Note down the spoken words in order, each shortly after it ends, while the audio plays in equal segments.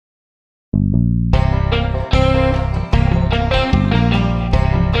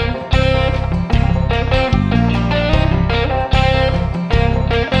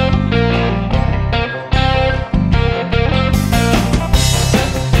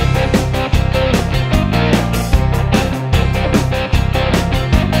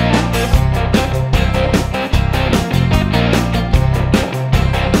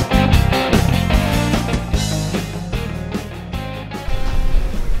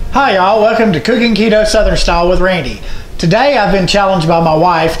Hi y'all, welcome to Cooking Keto Southern Style with Randy. Today I've been challenged by my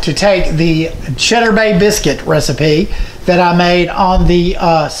wife to take the Cheddar Bay biscuit recipe that I made on the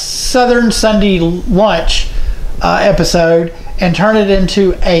Southern Sunday lunch episode and turn it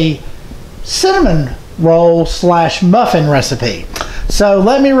into a cinnamon roll / muffin recipe. So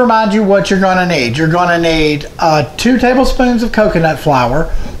let me remind you what you're going to need. You're going to need 2 tablespoons of coconut flour,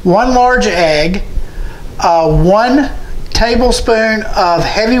 1 large egg, 1 tablespoon of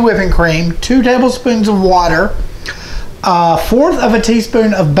heavy whipping cream, 2 tablespoons of water, 1/4 of a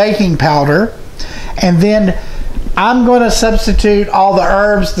teaspoon of baking powder, and then I'm going to substitute all the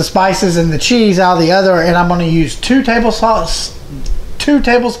herbs, the spices, and the cheese out of the other, and I'm going to use 2 tablespoons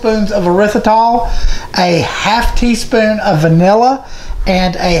of erythritol, a 1/2 teaspoon of vanilla,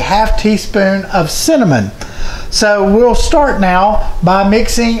 and a 1/2 teaspoon of cinnamon. So we'll start now by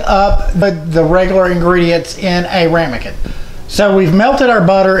mixing up the regular ingredients in a ramekin. So we've melted our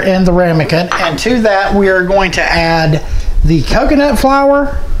butter in the ramekin, and to that we are going to add the coconut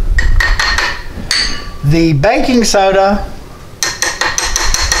flour, the baking soda,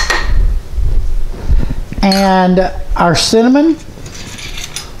 and our cinnamon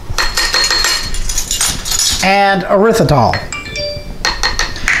and erythritol.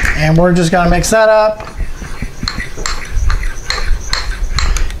 And we're just going to mix that up.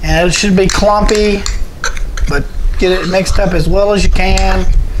 And it should be clumpy, but get it mixed up as well as you can.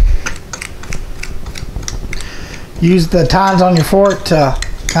 Use the tines on your fork to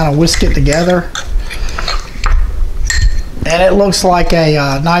kind of whisk it together. And it looks like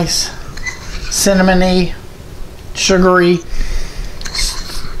a nice cinnamony, sugary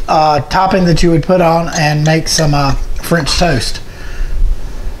topping that you would put on and make some French toast.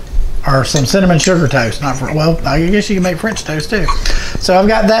 Or some cinnamon sugar toast. Well, I guess you can make French toast too. So I've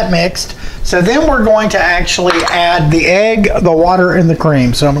got that mixed. So then we're going to actually add the egg, the water, and the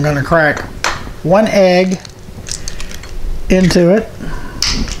cream. So I'm going to crack 1 egg into it,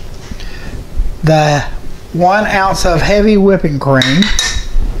 the 1 ounce of heavy whipping cream,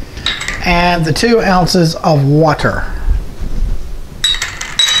 and the 2 ounces of water.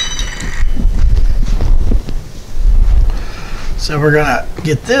 So we're gonna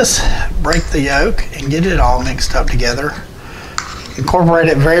get this, break the yolk, and get it all mixed up together. Incorporate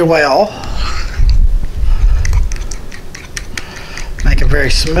it very well. Make a very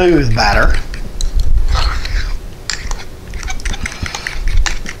smooth batter.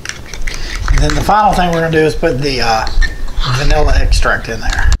 And then the final thing we're gonna do is put the vanilla extract in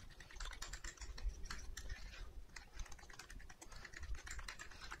there.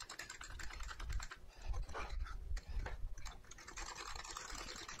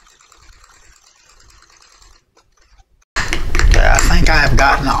 I have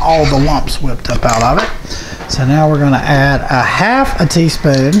gotten all the lumps whipped up out of it. So now we're going to add a 1/2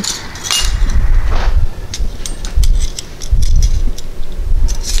 teaspoon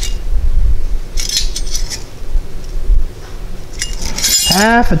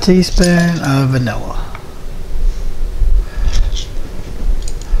of vanilla.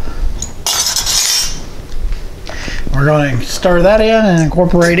 We're going to stir that in and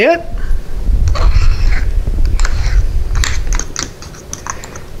incorporate it.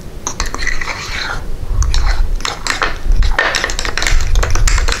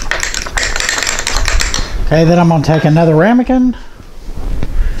 Okay, then I'm going to take another ramekin.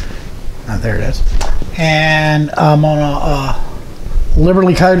 Oh, there it is. And I'm going to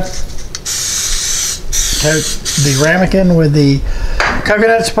liberally coat the ramekin with the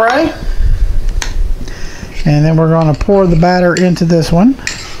coconut spray. And then we're going to pour the batter into this one.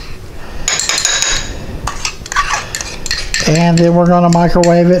 And then we're going to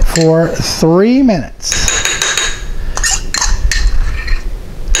microwave it for 3 minutes.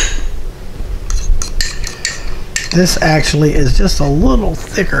 This actually is just a little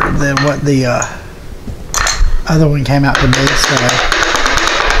thicker than what the other one came out to be.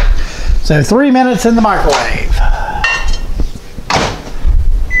 So 3 minutes in the microwave.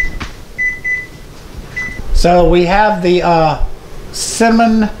 So we have the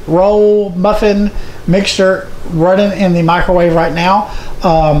cinnamon roll muffin mixture running in the microwave right now.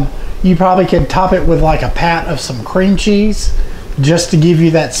 You probably could top it with like a pat of some cream cheese just to give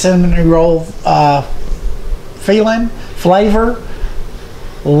you that cinnamon roll feeling, flavor,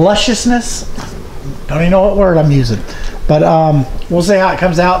 lusciousness. Don't even know what word I'm using. But we'll see how it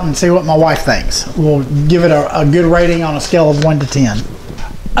comes out and see what my wife thinks. We'll give it a good rating on a scale of 1 to 10.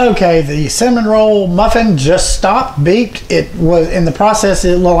 Okay, the cinnamon roll muffin just stopped, beeped. It was in the process,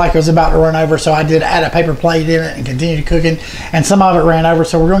 it looked like it was about to run over, so I did add a paper plate in it and continued cooking, and some of it ran over,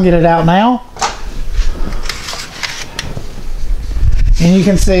 so we're going to get it out now. And you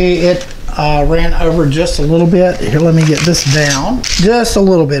can see it ran over just a little bit. Here, let me get this down. Just a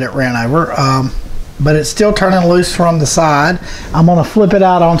little bit it ran over, but it's still turning loose from the side. I'm going to flip it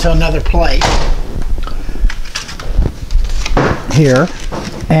out onto another plate here.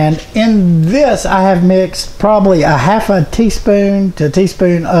 And in this, I have mixed probably a half a teaspoon to a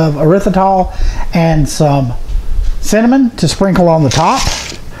teaspoon of erythritol and some cinnamon to sprinkle on the top.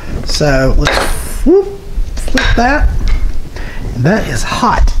 So let's flip that. And that is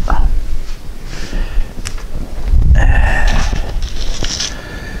hot.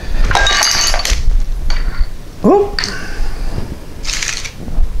 Whoop.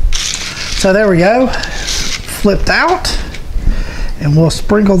 So there we go. Flipped out. And we'll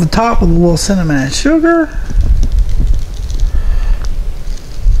sprinkle the top with a little cinnamon and sugar.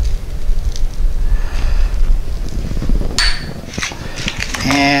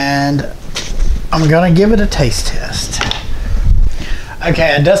 And I'm gonna give it a taste test.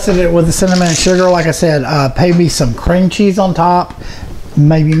 Okay, I dusted it with the cinnamon and sugar. Like I said, maybe some cream cheese on top.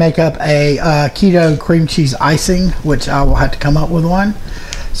 Maybe make up a keto cream cheese icing, which I will have to come up with one.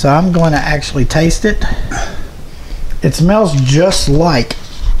 So I'm going to actually taste it. It smells just like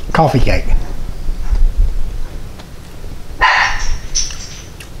coffee cake.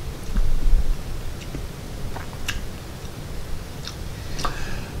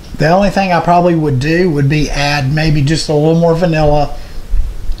 The only thing I probably would do would be add maybe just a little more vanilla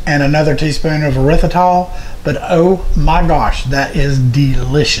and another teaspoon of erythritol, but oh my gosh, that is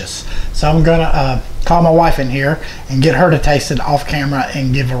delicious. So I'm gonna call my wife in here and get her to taste it off camera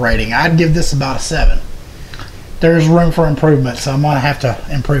and give a rating. I'd give this about a 7. There's room for improvement, so I'm gonna have to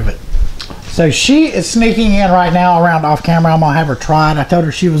improve it. So she is sneaking in right now around off camera. I'm gonna have her try it. I told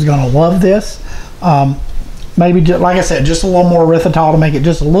her she was gonna love this. Maybe, just, like I said, just a little more erythritol to make it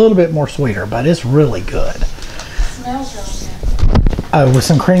just a little bit more sweeter, but it's really good. It smells really good. Oh, with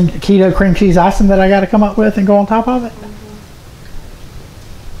some keto cream cheese icing that I gotta come up with and go on top of it?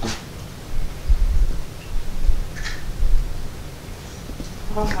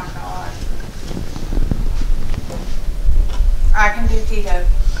 Oh my God. I can do keto.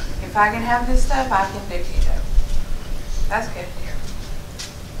 If I can have this stuff, I can do keto. That's good here.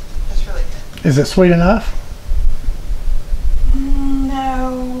 That's really good. Is it sweet enough?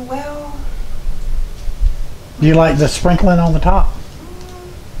 No, well. Do you like the sprinkling on the top?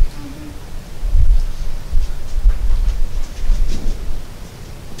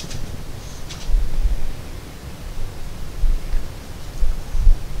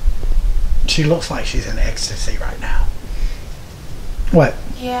 She looks like she's in ecstasy right now. What?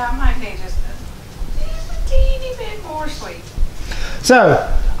 Yeah, I might be just a teeny bit more sweet. So,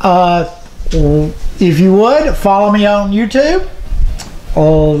 if you would, follow me on YouTube.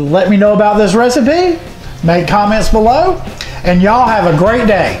 Let me know about this recipe. Make comments below. And y'all have a great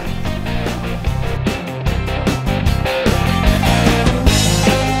day.